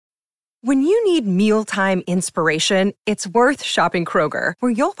When you need mealtime inspiration, it's worth shopping Kroger,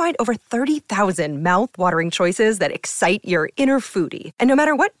 where you'll find over 30,000 mouth-watering choices that excite your inner foodie. And no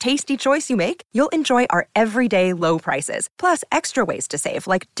matter what tasty choice you make, you'll enjoy our everyday low prices, plus extra ways to save,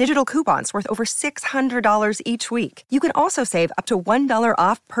 like digital coupons worth over $600 each week. You can also save up to $1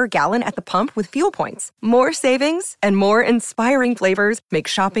 off per gallon at the pump with fuel points. More savings and more inspiring flavors make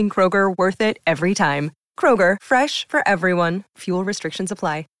shopping Kroger worth it every time. Kroger, fresh for everyone. Fuel restrictions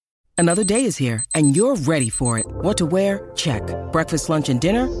apply. Another day is here, and you're ready for it. What to wear? Check. Breakfast, lunch, and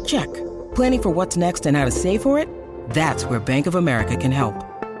dinner? Check. Planning for what's next and how to save for it? That's where Bank of America can help.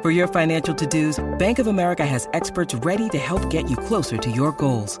 For your financial to-dos, Bank of America has experts ready to help get you closer to your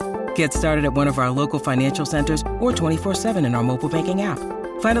goals. Get started at one of our local financial centers or 24/7 in our mobile banking app.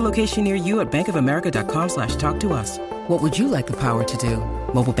 Find a location near you at bankofamerica.com/talktous. What would you like the power to do?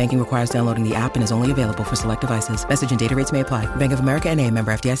 Mobile banking requires downloading the app and is only available for select devices. Message and data rates may apply. Bank of America N.A.,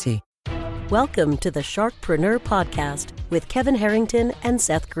 member FDIC. Welcome to the Sharkpreneur Podcast with Kevin Harrington and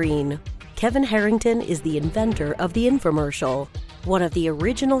Seth Green. Kevin Harrington is the inventor of the infomercial, one of the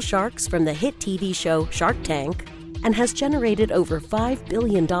original sharks from the hit TV show Shark Tank, and has generated over $5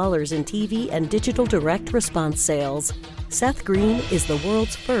 billion in TV and digital direct response sales. Seth Green is the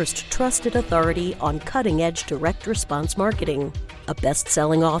world's first trusted authority on cutting-edge direct response marketing, a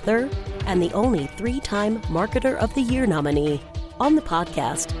best-selling author, and the only 3-time Marketer of the Year nominee. On the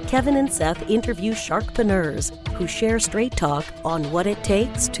podcast, Kevin and Seth interview sharkpreneurs who share straight talk on what it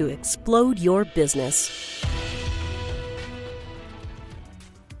takes to explode your business.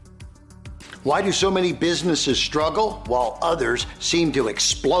 Why do so many businesses struggle while others seem to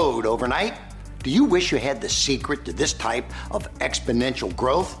explode overnight? Do you wish you had the secret to this type of exponential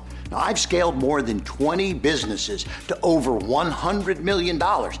growth? Now, I've scaled more than 20 businesses to over $100 million,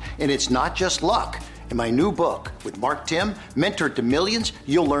 and it's not just luck. In my new book with Mark Timm, Mentor to Millions,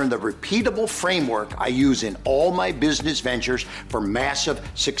 you'll learn the repeatable framework I use in all my business ventures for massive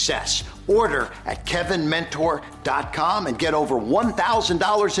success. Order at kevinmentor.com and get over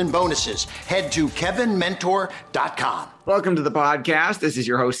 $1,000 in bonuses. Head to kevinmentor.com. Welcome to the podcast. This is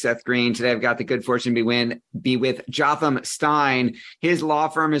your host, Seth Green. Today, I've got the good fortune to be with Jotham Stein. His law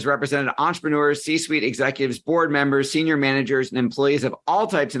firm has represented entrepreneurs, C-suite executives, board members, senior managers, and employees of all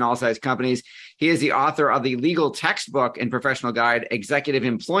types and all size companies. He is the author of the legal textbook and professional guide, Executive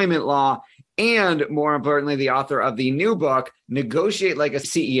Employment Law, and more importantly, the author of the new book, Negotiate Like a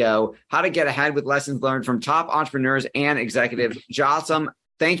CEO, How to Get Ahead with Lessons Learned from Top Entrepreneurs and Executives. Jotham,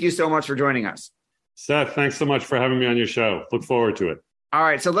 thank you so much for joining us. Seth, thanks so much for having me on your show. Look forward to it. All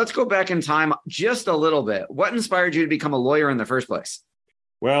right, so let's go back in time just a little bit. What inspired you to become a lawyer in the first place?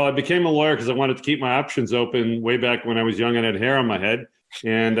 Well, I became a lawyer because I wanted to keep my options open way back when I was young and had hair on my head.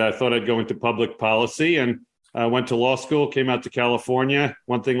 And I thought I'd go into public policy, and I went to law school, came out to California.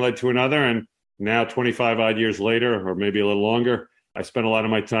 One thing led to another. And now 25 odd years later, or maybe a little longer, I spent a lot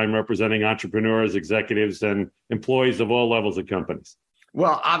of my time representing entrepreneurs, executives, and employees of all levels of companies.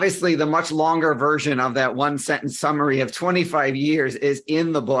 Well, obviously, the much longer version of that one sentence summary of 25 years is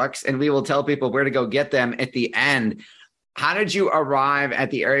in the books, and we will tell people where to go get them at the end. How did you arrive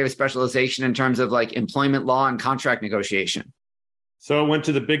at the area of specialization in terms of like employment law and contract negotiation? So I went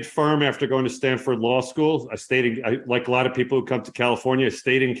to the big firm after going to Stanford Law School. Like a lot of people who come to California, I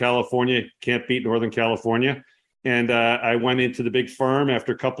stayed in California, can't beat Northern California. And I went into the big firm.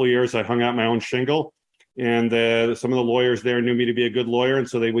 After a couple of years, I hung out my own shingle. And some of the lawyers there knew me to be a good lawyer. And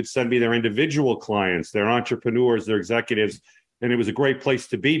so they would send me their individual clients, their entrepreneurs, their executives. And it was a great place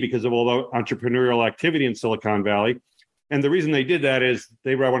to be because of all the entrepreneurial activity in Silicon Valley. And the reason they did that is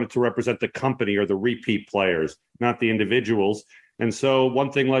they wanted to represent the company or the repeat players, not the individuals. And so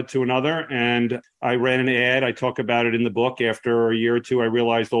one thing led to another. And I ran an ad. I talk about it in the book. After a year or two, I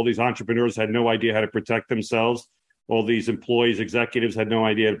realized all these entrepreneurs had no idea how to protect themselves. All these employees, executives had no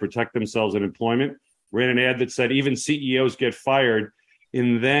idea how to protect themselves in employment. Ran an ad that said even CEOs get fired.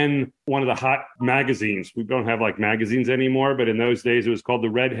 And then one of the hot magazines, we don't have like magazines anymore, but in those days it was called The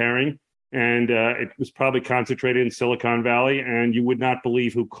Red Herring. And it was probably concentrated in Silicon Valley, and you would not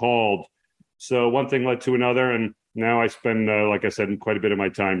believe who called. So one thing led to another. And now I spend, like I said, quite a bit of my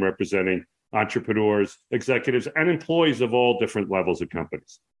time representing entrepreneurs, executives, and employees of all different levels of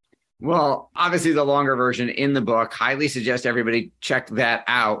companies. Well, obviously the longer version in the book, highly suggest everybody check that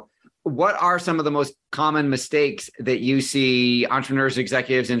out. What are some of the most common mistakes that you see entrepreneurs,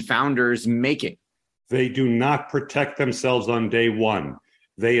 executives, and founders making? They do not protect themselves on day one.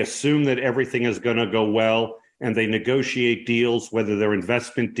 They assume that everything is going to go well, and they negotiate deals, whether they're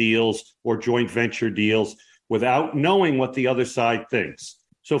investment deals or joint venture deals, without knowing what the other side thinks.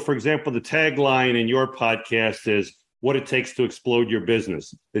 So, for example, the tagline in your podcast is, what it takes to explode your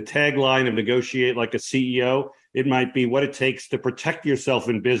business. The tagline of Negotiate Like a CEO, it might be what it takes to protect yourself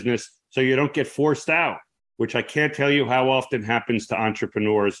in business so you don't get forced out, which I can't tell you how often happens to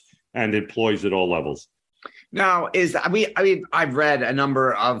entrepreneurs and employees at all levels. Now, I've read a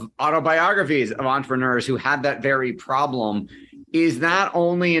number of autobiographies of entrepreneurs who had that very problem. Is that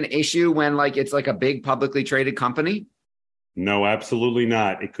only an issue when it's like a big publicly traded company? No, absolutely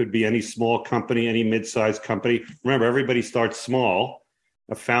not. It could be any small company, any mid-sized company. Remember, everybody starts small.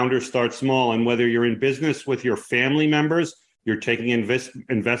 A founder starts small. And whether you're in business with your family members, you're taking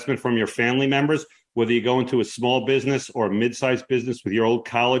investment from your family members, whether you go into a small business or a mid-sized business with your old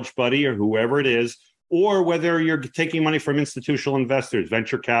college buddy or whoever it is, or whether you're taking money from institutional investors,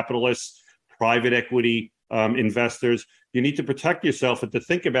 venture capitalists, private equity investors, you need to protect yourself and to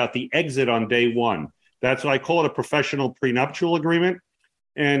think about the exit on day one. That's why I call it a professional prenuptial agreement.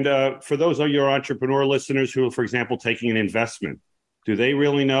 And for those of your entrepreneur listeners who are, for example, taking an investment, do they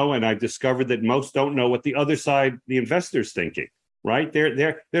really know? And I've discovered that most don't know what the other side, the investor's thinking, right?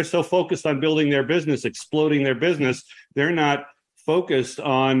 They're so focused on building their business, exploding their business, they're not focused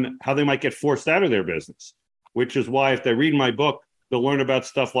on how they might get forced out of their business, which is why if they read my book, they'll learn about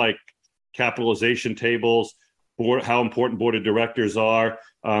stuff like capitalization tables, how important board of directors are,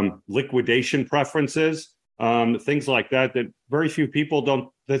 liquidation preferences, things like that very few people don't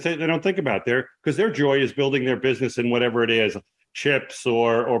think about there, because their joy is building their business in whatever it is, chips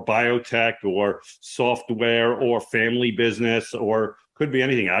or biotech or software or family business, or could be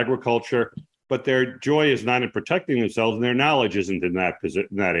anything, agriculture. But their joy is not in protecting themselves, and their knowledge isn't in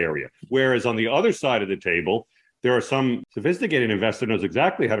that area. Whereas on the other side of the table, there are some sophisticated investor knows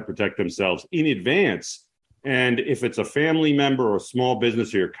exactly how to protect themselves in advance. And if it's a family member or a small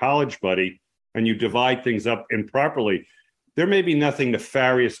business or your college buddy, and you divide things up improperly, there may be nothing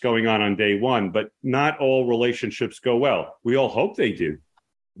nefarious going on day one, but not all relationships go well. We all hope they do.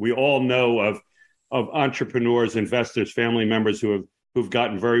 We all know of entrepreneurs, investors, family members who've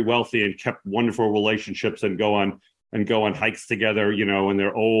gotten very wealthy and kept wonderful relationships and go on hikes together, when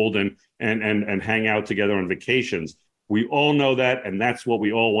they're old and hang out together on vacations. We all know that, and that's what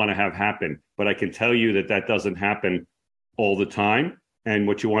we all want to have happen. But I can tell you that doesn't happen all the time. And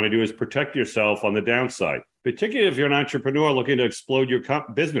what you want to do is protect yourself on the downside, particularly if you're an entrepreneur looking to explode your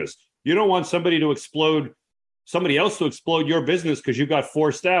business. You don't want somebody else to explode your business because you got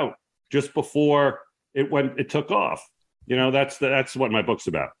forced out just before it took off. That's what my book's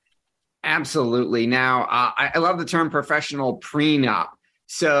about. Absolutely. Now, I love the term professional prenup.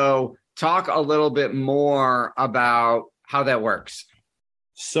 So talk a little bit more about how that works.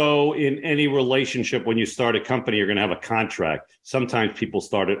 So in any relationship, when you start a company, you're going to have a contract. Sometimes people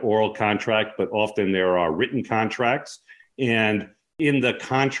start an oral contract, but often there are written contracts. And in the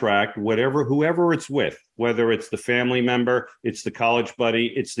contract, whoever it's with, whether it's the family member, it's the college buddy,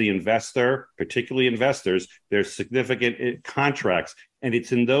 it's the investor, particularly investors, there's significant contracts. And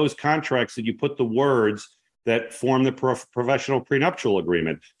it's in those contracts that you put the words that form the professional prenuptial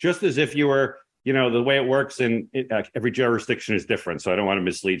agreement, just as if you were, the way it works in every jurisdiction is different. So I don't want to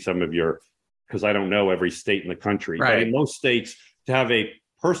mislead some of because I don't know every state in the country. Right. But in most states, to have a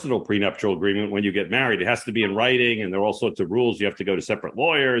personal prenuptial agreement when you get married, it has to be in writing, and there are all sorts of rules. You have to go to separate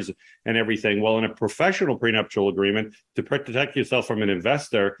lawyers and everything. Well, in a professional prenuptial agreement, to protect yourself from an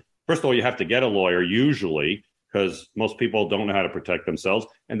investor, first of all, you have to get a lawyer usually, because most people don't know how to protect themselves.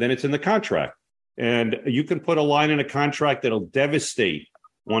 And then it's in the contract. And you can put a line in a contract that'll devastate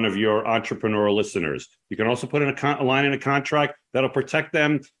one of your entrepreneurial listeners. You can also put in a line in a contract that'll protect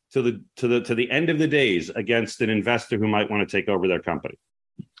them to the end of the days against an investor who might want to take over their company.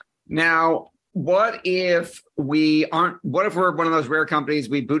 Now, what if we're one of those rare companies,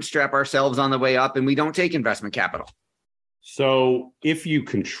 we bootstrap ourselves on the way up and we don't take investment capital? So if you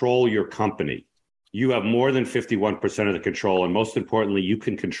control your company, you have more than 51% of the control. And most importantly, you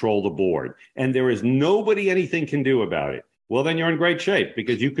can control the board. And there is nobody anything can do about it. Well, then you're in great shape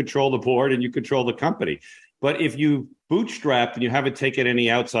because you control the board and you control the company. But if you bootstrapped and you haven't taken any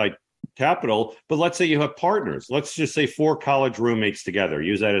outside capital, but let's say you have partners, let's just say 4 college roommates together,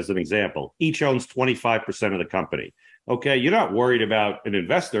 use that as an example, each owns 25% of the company. Okay, you're not worried about an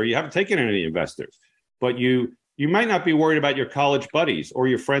investor. You haven't taken any investors, but you might not be worried about your college buddies or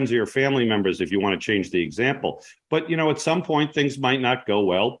your friends or your family members if you want to change the example. But, at some point, things might not go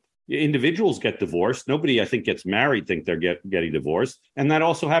well. Individuals get divorced. Nobody, I think, gets married, think they're getting divorced. And that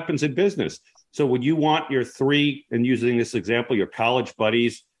also happens in business. So would you want your 3, and using this example, your college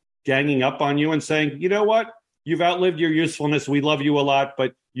buddies ganging up on you and saying, you know what, you've outlived your usefulness. We love you a lot,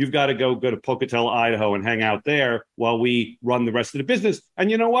 but you've got to go to Pocatello, Idaho and hang out there while we run the rest of the business.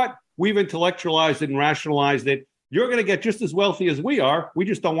 And you know what? We've intellectualized it and rationalized it. you're going to get just as wealthy as we are. We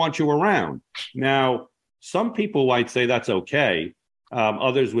just don't want you around. Now, some people might say that's okay.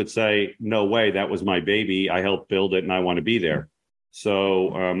 Others would say, no way, that was my baby. I helped build it and I want to be there.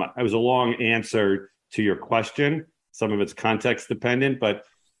 So it was a long answer to your question. Some of it's context dependent, but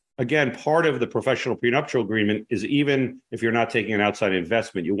again, part of the professional prenuptial agreement is even if you're not taking an outside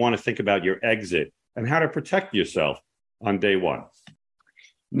investment, you want to think about your exit and how to protect yourself on day one.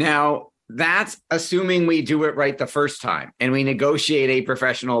 Now, that's assuming we do it right the first time and we negotiate a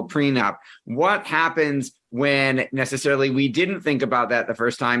professional prenup. What happens when necessarily we didn't think about that the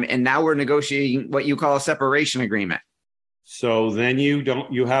first time and now we're negotiating what you call a separation agreement? So then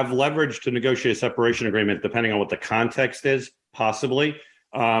you have leverage to negotiate a separation agreement depending on what the context is, possibly.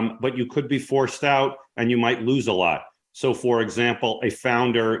 But you could be forced out and you might lose a lot. So, for example, a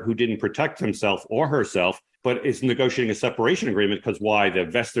founder who didn't protect himself or herself, but is negotiating a separation agreement because why? The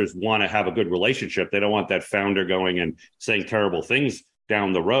investors want to have a good relationship. They don't want that founder going and saying terrible things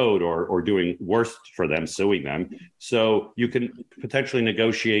down the road or doing worse for them, suing them. So you can potentially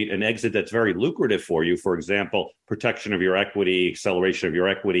negotiate an exit that's very lucrative for you. For example, protection of your equity, acceleration of your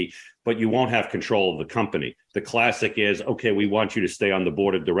equity, but you won't have control of the company. The classic is, okay, we want you to stay on the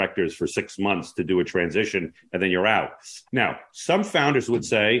board of directors for 6 months to do a transition, and then you're out. Now, some founders would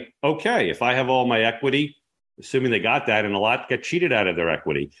say, okay, if I have all my equity, assuming they got that, and a lot get cheated out of their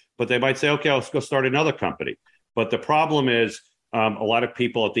equity, but they might say, okay, let's go start another company. But the problem is, a lot of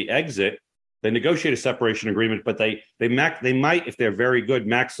people at the exit, they negotiate a separation agreement, but they might, if they're very good,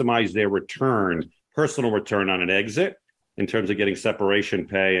 maximize their return, personal return on an exit in terms of getting separation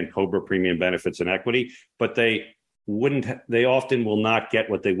pay and COBRA premium benefits and equity. But they often will not get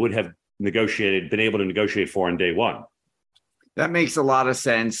what they would have been able to negotiate for on day one. That makes a lot of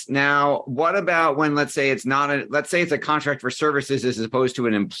sense. Now, what about when, let's say it's a contract for services as opposed to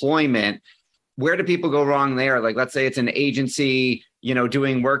an employment? Where do people go wrong there? Like, let's say it's an agency,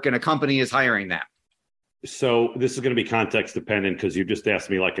 doing work and a company is hiring them. So this is going to be context dependent because you just asked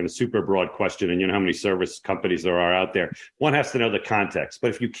me like in a super broad question and you know how many service companies there are out there. One has to know the context. But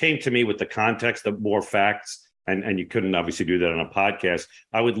if you came to me with the context of more facts, and you couldn't obviously do that on a podcast,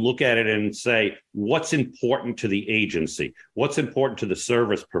 I would look at it and say, what's important to the agency? What's important to the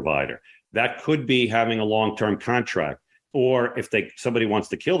service provider? That could be having a long-term contract. Or if somebody wants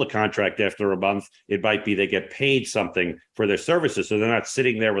to kill the contract after a month, it might be they get paid something for their services. So they're not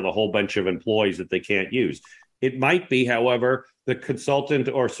sitting there with a whole bunch of employees that they can't use. It might be, however, the consultant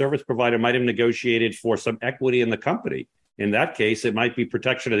or service provider might have negotiated for some equity in the company. In that case, it might be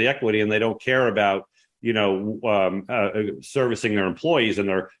protection of the equity and they don't care about servicing their employees and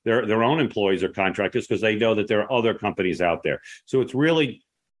their own employees or contractors because they know that there are other companies out there. So it's really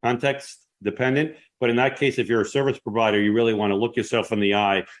context dependent. But in that case, if you're a service provider, you really want to look yourself in the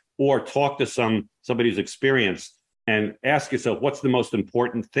eye or talk to somebody who's experienced and ask yourself, what's the most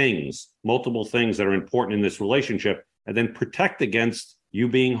important things, multiple things that are important in this relationship, and then protect against you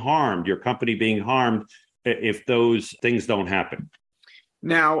being harmed, your company being harmed if those things don't happen.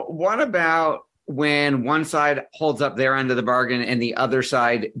 Now, what about when one side holds up their end of the bargain and the other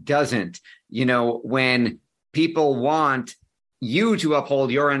side doesn't? When people want you to uphold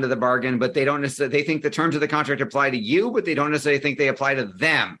your end of the bargain, but they don't necessarily, they think the terms of the contract apply to you, but they don't necessarily think they apply to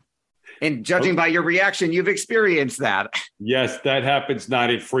them. And judging by your reaction, you've experienced that. Yes, that happens not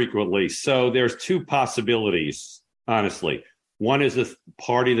infrequently. So there's two possibilities, honestly. One is a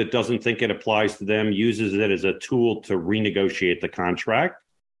party that doesn't think it applies to them, uses it as a tool to renegotiate the contract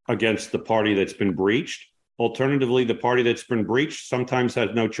against the party that's been breached. Alternatively, the party that's been breached sometimes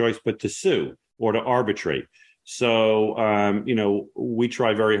has no choice but to sue or to arbitrate. So, we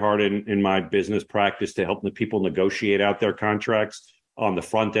try very hard in my business practice to help the people negotiate out their contracts on the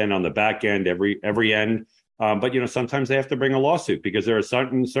front end, on the back end, every end. But sometimes they have to bring a lawsuit because there are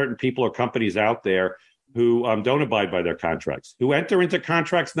certain people or companies out there who don't abide by their contracts, who enter into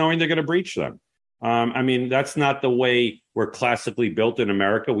contracts knowing they're going to breach them. That's not the way we're classically built in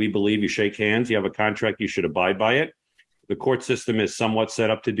America. We believe you shake hands, you have a contract, you should abide by it. The court system is somewhat set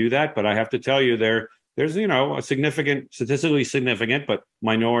up to do that. But I have to tell you, there's a statistically significant, but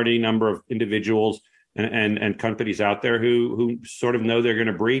minority number of individuals and companies out there who sort of know they're going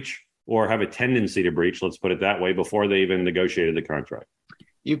to breach or have a tendency to breach, let's put it that way, before they even negotiated the contract.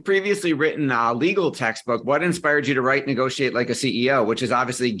 You've previously written a legal textbook. What inspired you to write Negotiate Like a CEO, which is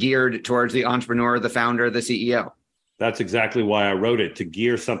obviously geared towards the entrepreneur, the founder, the CEO? That's exactly why I wrote it, to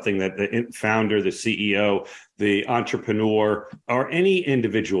gear something that the founder, the CEO, the entrepreneur, or any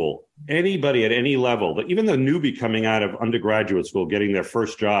individual, anybody at any level, but even the newbie coming out of undergraduate school, getting their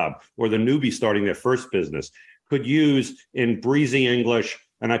first job, or the newbie starting their first business, could use in breezy English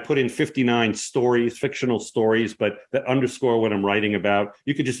and I put in 59 stories, fictional stories, but that underscore what I'm writing about.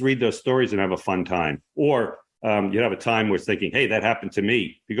 You could just read those stories and have a fun time. Or you'd have a time where it's thinking, hey, that happened to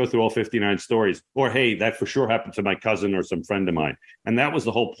me. You go through all 59 stories. Or, hey, that for sure happened to my cousin or some friend of mine. And that was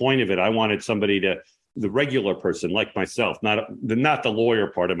the whole point of it. I wanted somebody the regular person like myself, not the lawyer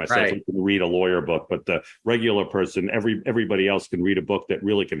part of myself, right, who can read a lawyer book, but the regular person, everybody else can read a book that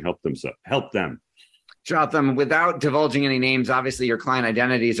really can help them. Jotham, without divulging any names, obviously your client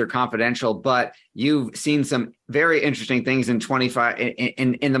identities are confidential, but you've seen some very interesting things in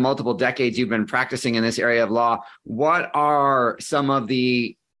the multiple decades you've been practicing in this area of law. What are some of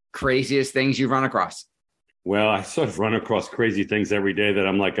the craziest things you've run across? Well, I sort of run across crazy things every day that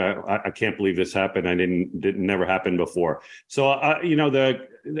I'm like, I can't believe this happened. Never happened before. So, I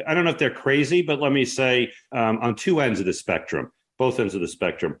don't know if they're crazy, but let me say on two ends of the spectrum, both ends of the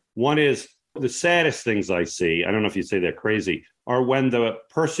spectrum. One is the saddest things I see, I don't know if you say they're crazy, are when the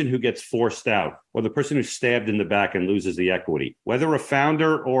person who gets forced out or the person who's stabbed in the back and loses the equity, whether a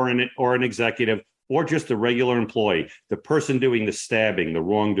founder or an executive or just a regular employee, the person doing the stabbing, the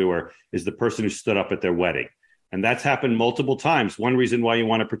wrongdoer, is the person who stood up at their wedding. And that's happened multiple times. One reason why you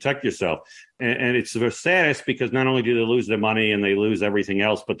want to protect yourself. And it's the saddest because not only do they lose their money and they lose everything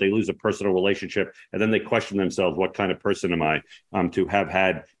else, but they lose a personal relationship. And then they question themselves, what kind of person am I to have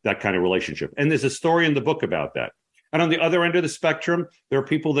had that kind of relationship? And there's a story in the book about that. And on the other end of the spectrum, there are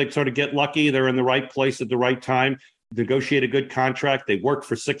people that sort of get lucky. They're in the right place at the right time, negotiate a good contract. They work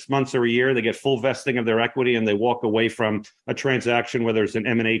for 6 months or a year. They get full vesting of their equity and they walk away from a transaction, whether it's an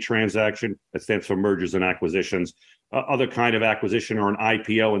M&A transaction, that stands for mergers and acquisitions, other kind of acquisition or an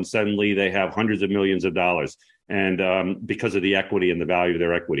IPO. And suddenly they have hundreds of millions of dollars. And because of the equity and the value of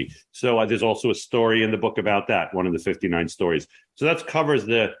their equity. So there's also a story in the book about that, one of the 59 stories. So that covers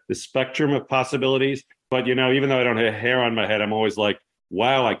the spectrum of possibilities. But, even though I don't have hair on my head, I'm always like,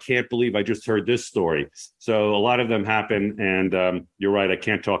 wow, I can't believe I just heard this story. So a lot of them happen. And you're right, I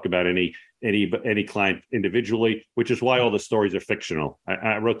can't talk about any client individually, which is why all the stories are fictional.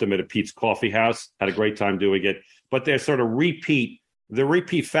 I wrote them at a Pete's Coffee House, had a great time doing it. But they're sort of repeat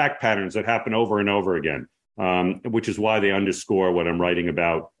fact patterns that happen over and over again, which is why they underscore what I'm writing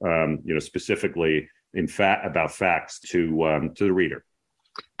about, specifically about facts to the reader.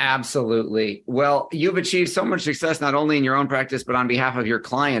 Absolutely. Well, you've achieved so much success, not only in your own practice, but on behalf of your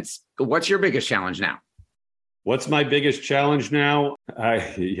clients. What's your biggest challenge now? What's my biggest challenge now?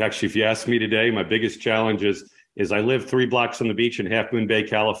 If you ask me today, my biggest challenge is I live 3 blocks from the beach in Half Moon Bay,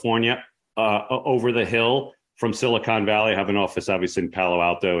 California, over the hill from Silicon Valley. I have an office, obviously, in Palo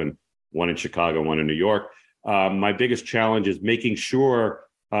Alto and one in Chicago, one in New York. My biggest challenge is making sure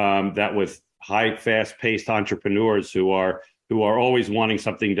that with high, fast-paced entrepreneurs who are always wanting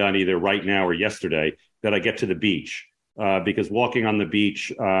something done either right now or yesterday, that I get to the beach. Because walking on the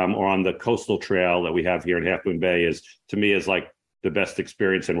beach or on the coastal trail that we have here in Half Moon Bay is like the best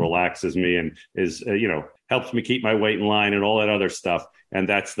experience and relaxes me and is, helps me keep my weight in line and all that other stuff. And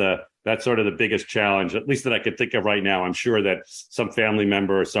that's sort of the biggest challenge, at least that I could think of right now. I'm sure that some family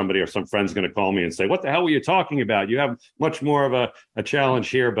member or somebody or some friend's going to call me and say, what the hell were you talking about? You have much more of a challenge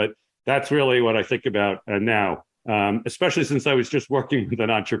here, but that's really what I think about now. Especially since I was just working with an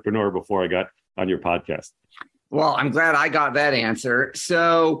entrepreneur before I got on your podcast. Well, I'm glad I got that answer.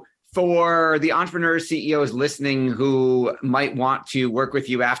 So for the entrepreneurs, CEOs listening who might want to work with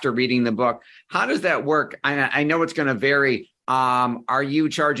you after reading the book, how does that work? I know it's going to vary. Are you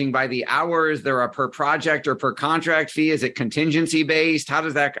charging by the hour? Is there a per project or per contract fee? Is it contingency based? How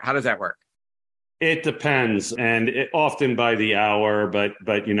does that work? It depends, and often by the hour, but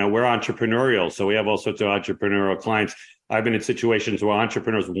we're entrepreneurial, so we have all sorts of entrepreneurial clients. I've been in situations where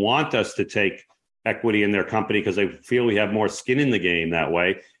entrepreneurs want us to take equity in their company because they feel we have more skin in the game that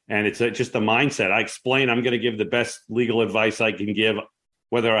way, and it's just a mindset. I explain I'm going to give the best legal advice I can give,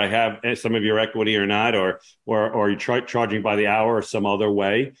 whether I have some of your equity or not, or you're charging by the hour or some other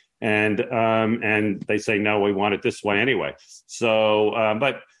way, and they say no, we want it this way anyway. So,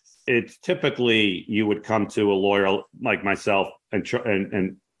 but it's typically you would come to a lawyer like myself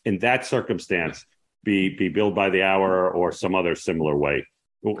and in that circumstance be billed by the hour or some other similar way,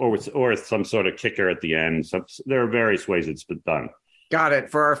 or some sort of kicker at the end. So there are various ways it's been done. Got it.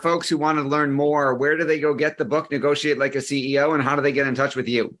 For our folks who want to learn more, where do they go get the book, Negotiate Like a CEO, and how do they get in touch with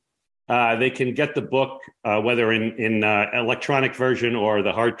you? They can get the book, whether in electronic version or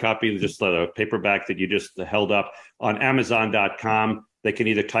the hard copy, just the paperback that you just held up, on Amazon.com. They can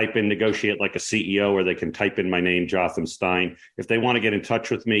either type in Negotiate Like a CEO or they can type in my name, Jotham Stein. If they want to get in touch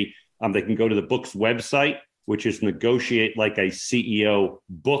with me, they can go to the book's website, which is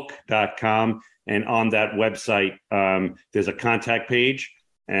negotiatelikeaceobook.com. And on that website, there's a contact page.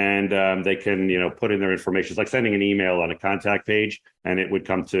 and they can, put in their information. It's like sending an email on a contact page, and it would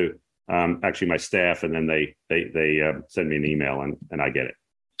come to actually my staff, and then they send me an email, and I get it.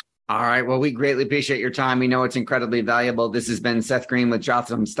 All right. Well, we greatly appreciate your time. We know it's incredibly valuable. This has been Seth Green with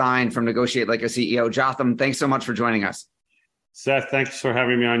Jotham Stein from Negotiate Like a CEO. Jotham, thanks so much for joining us. Seth, thanks for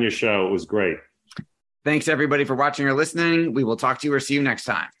having me on your show. It was great. Thanks, everybody, for watching or listening. We will talk to you or see you next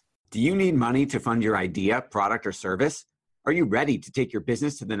time. Do you need money to fund your idea, product, or service? Are you ready to take your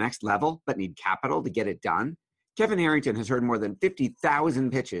business to the next level, but need capital to get it done? Kevin Harrington has heard more than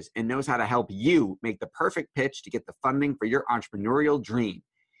 50,000 pitches and knows how to help you make the perfect pitch to get the funding for your entrepreneurial dream.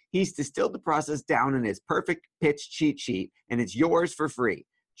 He's distilled the process down in his perfect pitch cheat sheet, and it's yours for free.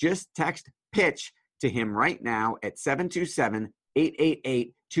 Just text PITCH to him right now at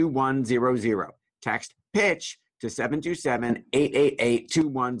 727-888-2100. Text PITCH to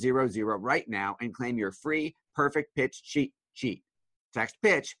 727-888-2100 right now and claim your free perfect pitch cheat sheet. Text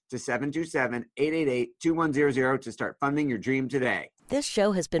PITCH to 727-888-2100 to start funding your dream today. This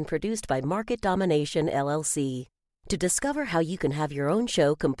show has been produced by Market Domination, LLC. To discover how you can have your own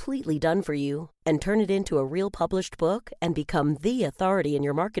show completely done for you and turn it into a real published book and become the authority in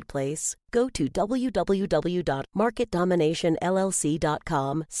your marketplace, go to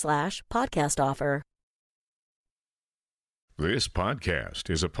www.marketdominationllc.com/podcast offer. This podcast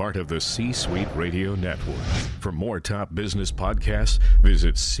is a part of the C-Suite Radio Network. For more top business podcasts,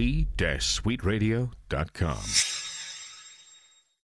 visit c-suiteradio.com.